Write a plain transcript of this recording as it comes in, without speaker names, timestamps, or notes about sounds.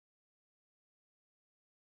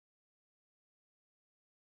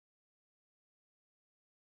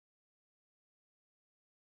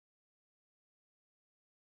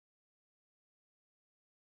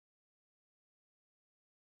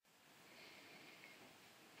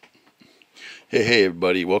Hey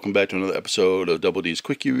everybody, welcome back to another episode of Double D's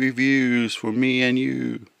Quickie Reviews for me and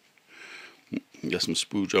you. Got some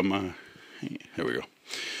spooge on my... Here we go.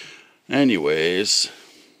 Anyways,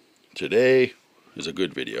 today is a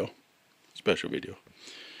good video. Special video.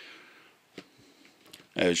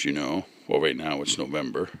 As you know, well right now it's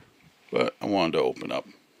November, but I wanted to open up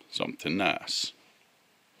something nice.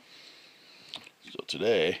 So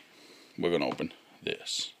today, we're going to open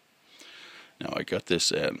this. Now I got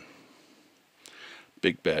this at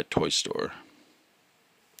Big Bad Toy Store,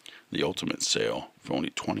 the ultimate sale for only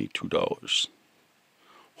 $22.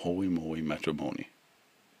 Holy moly matrimony.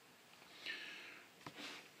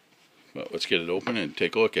 But let's get it open and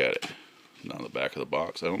take a look at it. Down the back of the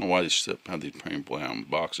box. I don't know why they have these plain brown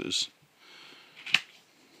boxes.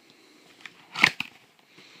 I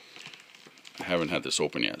haven't had this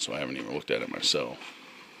open yet, so I haven't even looked at it myself.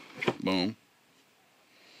 Boom.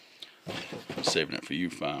 I'm saving it for you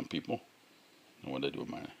fine people. And what did I do with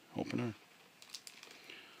my opener?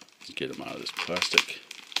 Let's get them out of this plastic.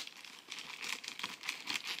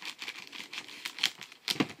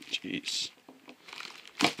 Jeez.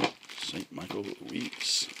 St. Michael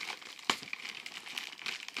Louise.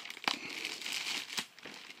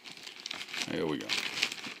 There we go.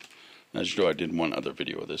 As you know, I did one other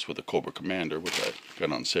video of this with the Cobra Commander, which I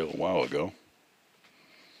got on sale a while ago.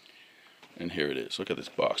 And here it is. Look at this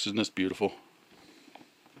box. Isn't this beautiful?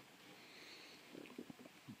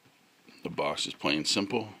 The box is plain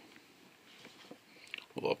simple.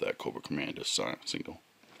 I love that Cobra Commander single.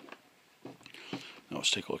 Now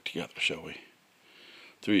let's take a look together, shall we?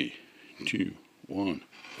 3, 2, 1,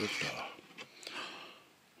 lift off.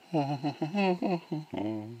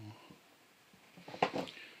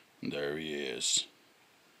 There he is.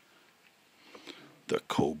 The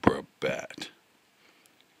Cobra Bat.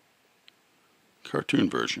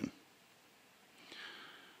 Cartoon version.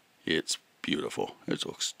 It's beautiful. It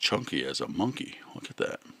looks chunky as a monkey. Look at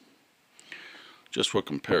that. Just for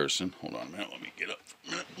comparison, hold on a minute, let me get up for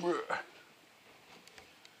a minute.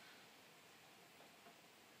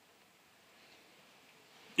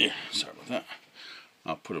 Yeah, sorry about that.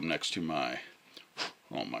 I'll put them next to my,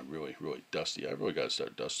 my really dusty, I really got to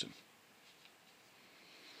start dusting.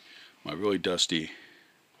 My really dusty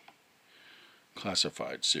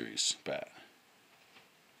classified series bat.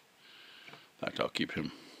 In fact, I'll keep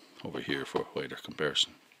him over here for later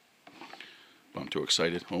comparison. But I'm too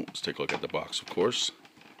excited. Oh, let's take a look at the box, of course.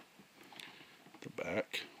 The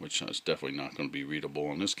back, which is definitely not going to be readable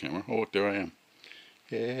on this camera. Oh, look, there I am.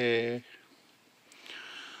 Hey.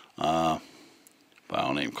 File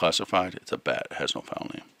name classified. It's a bat. It has no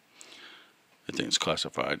file name. I think it's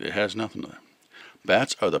classified. It has nothing there.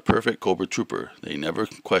 Bats are the perfect Cobra trooper. They never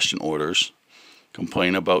question orders,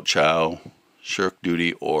 complain about chow, shirk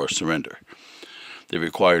duty, or surrender. They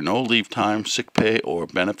require no leave time, sick pay, or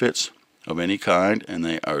benefits of any kind, and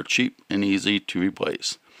they are cheap and easy to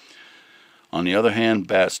replace. On the other hand,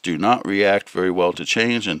 bats do not react very well to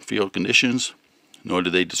change in field conditions, nor do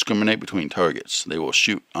they discriminate between targets. They will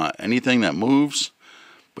shoot anything that moves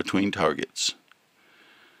between targets.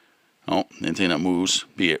 Oh, anything that moves,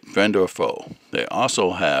 be it friend or foe. They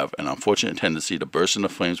also have an unfortunate tendency to burst into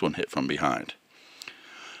flames when hit from behind.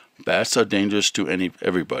 Bats are dangerous to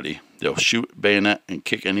everybody. They'll shoot, bayonet, and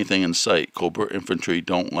kick anything in sight. Cobra infantry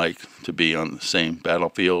don't like to be on the same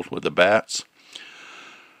battlefield with the bats.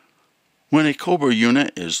 When a Cobra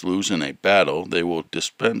unit is losing a battle, they will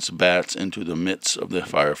dispense bats into the midst of the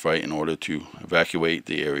firefight in order to evacuate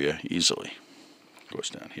the area easily. Of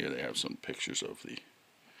course, down here they have some pictures of the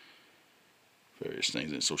various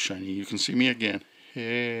things. It's so shiny you can see me again.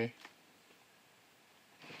 Hey.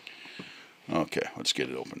 Okay, let's get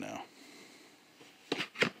it open now.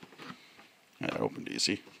 That opened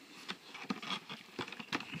easy.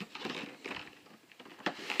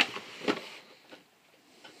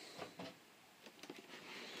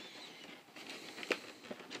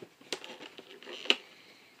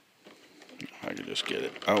 I can just get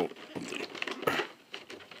it out of the...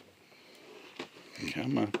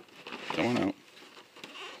 Come on. Come on out.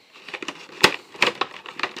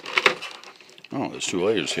 Oh, there's 2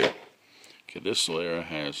 layers here. Okay, this layer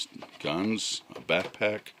has guns, a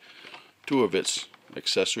backpack, 2 of its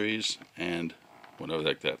accessories, and whatever the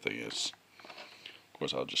heck that thing is. Of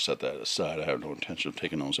course, I'll just set that aside. I have no intention of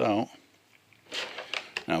taking those out.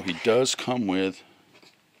 Now, he does come with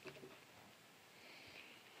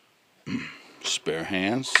spare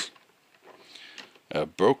hands, a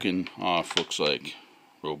broken off, looks like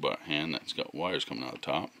robot hand that's got wires coming out the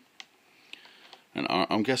top. And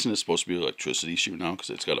I'm guessing it's supposed to be electricity shooting out because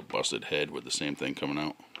it's got a busted head with the same thing coming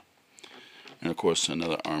out. And of course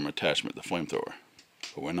another arm attachment, the flamethrower.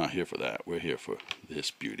 But we're not here for that. We're here for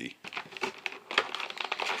this beauty.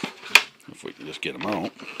 If we can just get them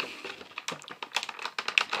out.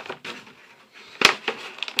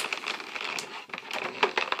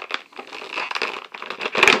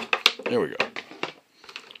 There we go.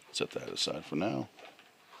 Set that aside for now.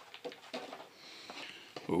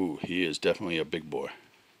 Ooh, he is definitely a big boy.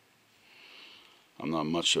 I'm not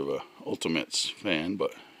much of a Ultimates fan,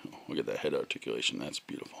 but look at that head articulation. That's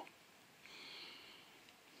beautiful.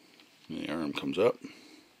 And the arm comes up,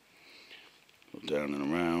 go down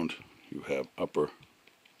and around. You have upper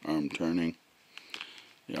arm turning.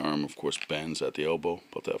 The arm, of course, bends at the elbow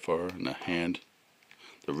about that far, and the hand,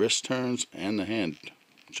 the wrist turns, and the hand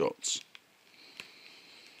jolts.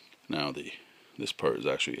 Now this part is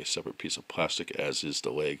actually a separate piece of plastic, as is the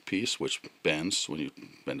leg piece, which bends when you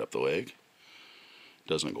bend up the leg.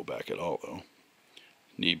 Doesn't go back at all though.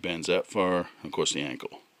 Knee bends that far, and of course the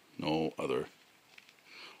ankle. No other.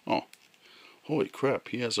 Oh, holy crap!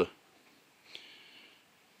 He has a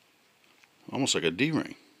almost like a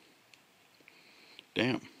D-ring.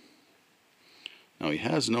 Damn. Now he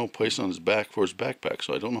has no place on his back for his backpack,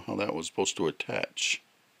 so I don't know how that was supposed to attach.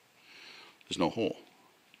 There's no hole.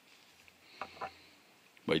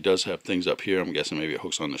 But he does have things up here. I'm guessing maybe it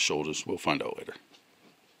hooks on the shoulders. We'll find out later.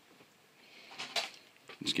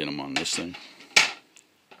 Let's get him on this thing.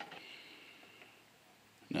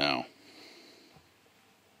 Now,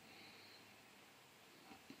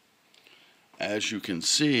 as you can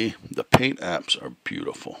see, the paint apps are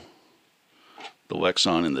beautiful. The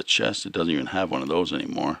Lexon in the chest, it doesn't even have one of those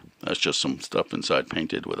anymore. That's just some stuff inside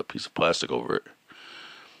painted with a piece of plastic over it.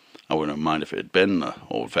 I wouldn't mind if it had been the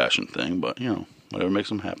old-fashioned thing, but you know, whatever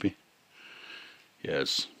makes him happy.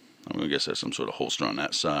 Yes, I'm going to guess there's some sort of holster on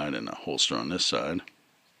that side and a holster on this side.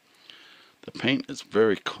 The paint is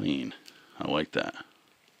very clean. I like that.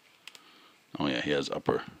 Oh yeah, he has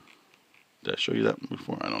upper. Did I show you that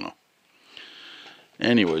before? I don't know.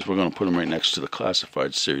 Anyways, we're going to put him right next to the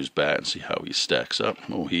Classified Series bat and see how he stacks up.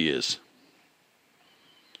 Oh, he is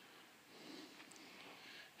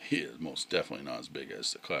most definitely not as big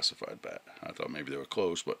as the Classified bat. I thought maybe they were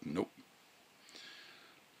close, but nope.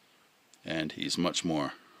 And he's much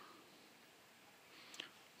more,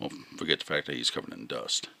 well, forget the fact that he's covered in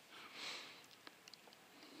dust.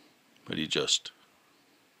 But he just,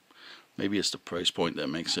 maybe it's the price point that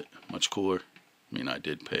makes it much cooler. I mean, I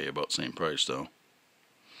did pay about the same price though.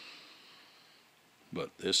 But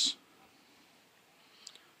this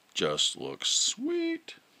just looks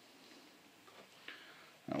sweet.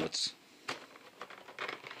 Now let's,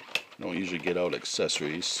 I don't usually get out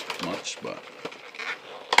accessories much, but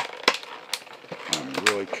I'm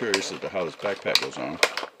really curious as to how this backpack goes on.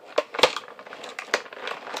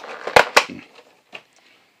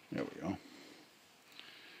 There we go.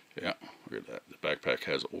 Yeah, look at that. The backpack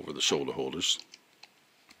has over the shoulder holders.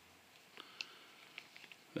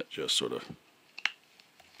 That just sort of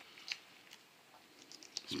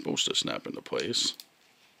supposed to snap into place.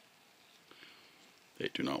 They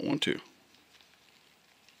do not want to.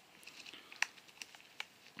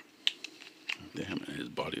 Damn it, his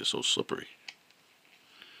body is so slippery.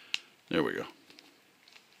 There we go.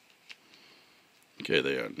 Okay,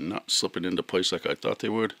 they are not slipping into place like I thought they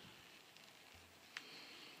would.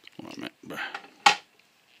 Hold on a minute.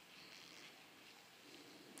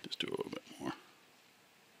 Just do a little bit more.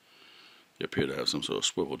 They appear to have some sort of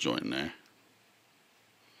swivel joint in there.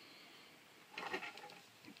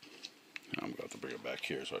 Now I'm going to have to bring it back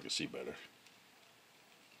here so I can see better.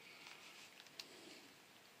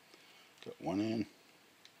 Got one in.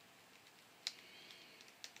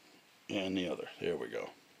 And the other. There we go.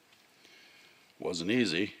 Wasn't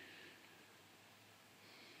easy,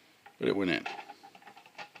 but it went in.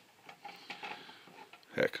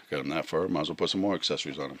 Heck, got him that far, might as well put some more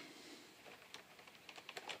accessories on him.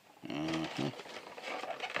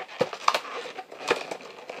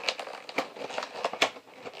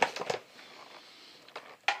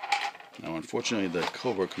 Now unfortunately the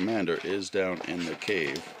Cobra Commander is down in the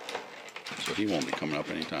cave, so he won't be coming up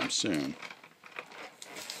anytime soon.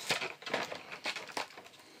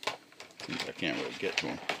 I can't really get to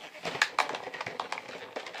him.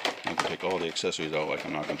 I can take all the accessories out, like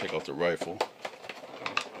I'm not going to take out the rifle.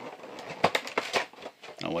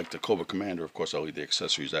 Now, like the Cobra Commander, of course, I'll leave the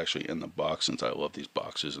accessories actually in the box, since I love these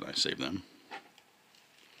boxes and I save them.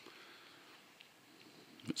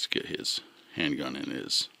 Let's get his handgun in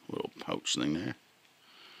his little pouch thing there.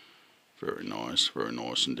 Very nice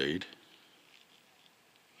indeed.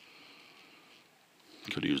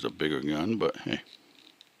 Could have used a bigger gun, but hey.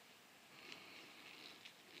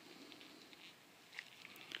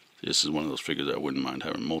 This is one of those figures I wouldn't mind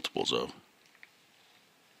having multiples of.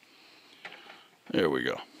 There we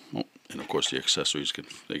go. Oh, and of course the accessories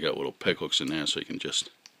they got little peg hooks in there, so you can just,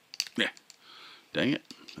 yeah, dang it,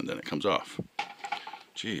 and then it comes off.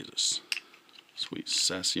 Jesus, sweet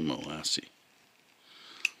sassy molassy.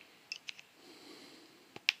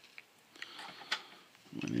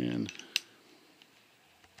 Went in.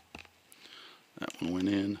 That one went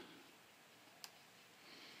in.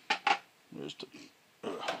 Where's the?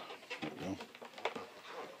 There we go.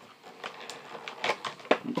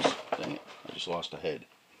 Oops, dang it! I just lost a head.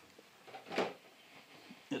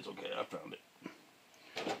 It's okay. I found it.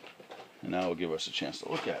 And now it'll give us a chance to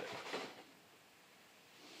look at it.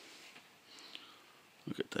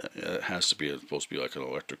 Look at that. Yeah, it has to be supposed to be like an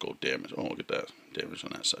electrical damage. Oh, look at that damage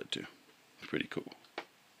on that side too. Pretty cool.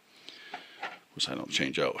 Of course, I don't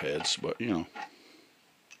change out heads, but you know,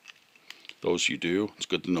 those you do. It's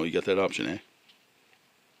good to know you got that option, eh?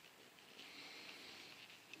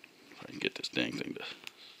 If I can get this dang thing to.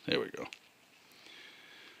 There we go.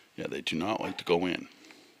 Yeah, they do not like to go in.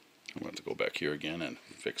 I'm going to have to go back here again and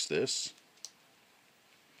fix this.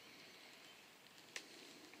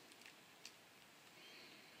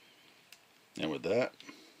 And with that,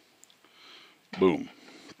 boom,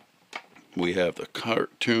 we have the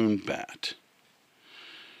cartoon bat.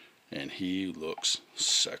 And he looks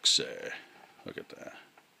sexy. Look at that.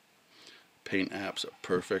 Paint apps are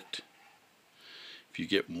perfect. If you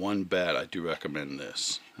get one bat, I do recommend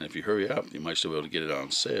this. And if you hurry up, you might still be able to get it on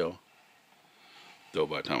sale. Though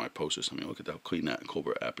by the time I post this, I mean, look at how clean that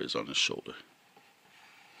Cobra app is on his shoulder.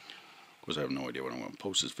 Of course, I have no idea when I'm going to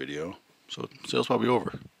post this video. So sale's probably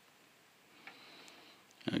over.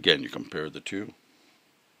 And again, you compare the two.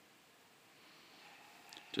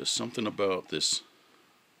 Just something about this.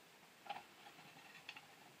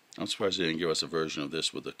 I'm surprised they didn't give us a version of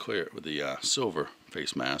this with the silver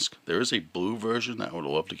face mask. There is a blue version that I would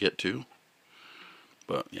love to get too,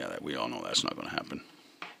 but yeah, we all know that's not going to happen.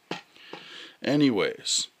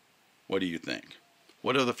 Anyways, what do you think?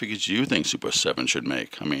 What other figures do you think Super 7 should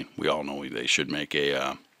make? I mean, we all know they should make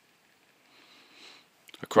a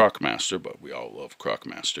Crocmaster, but we all love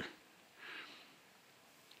Crocmaster.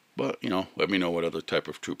 But you know, let me know what other type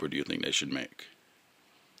of trooper do you think they should make.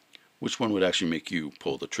 Which one would actually make you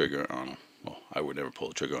pull the trigger on them? Well, I would never pull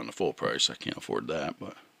the trigger on the full price. I can't afford that,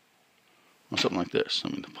 but well, something like this. I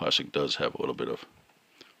mean, the plastic does have a little bit of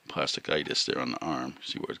plasticitis there on the arm.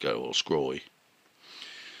 See where it's got a little scrolly.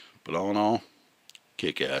 But all in all,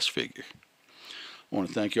 kick-ass figure. I want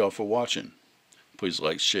to thank you all for watching. Please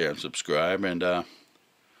like, share, and subscribe, and let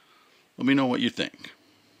me know what you think.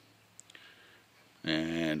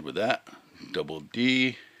 And with that, Double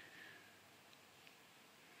D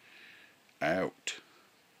out.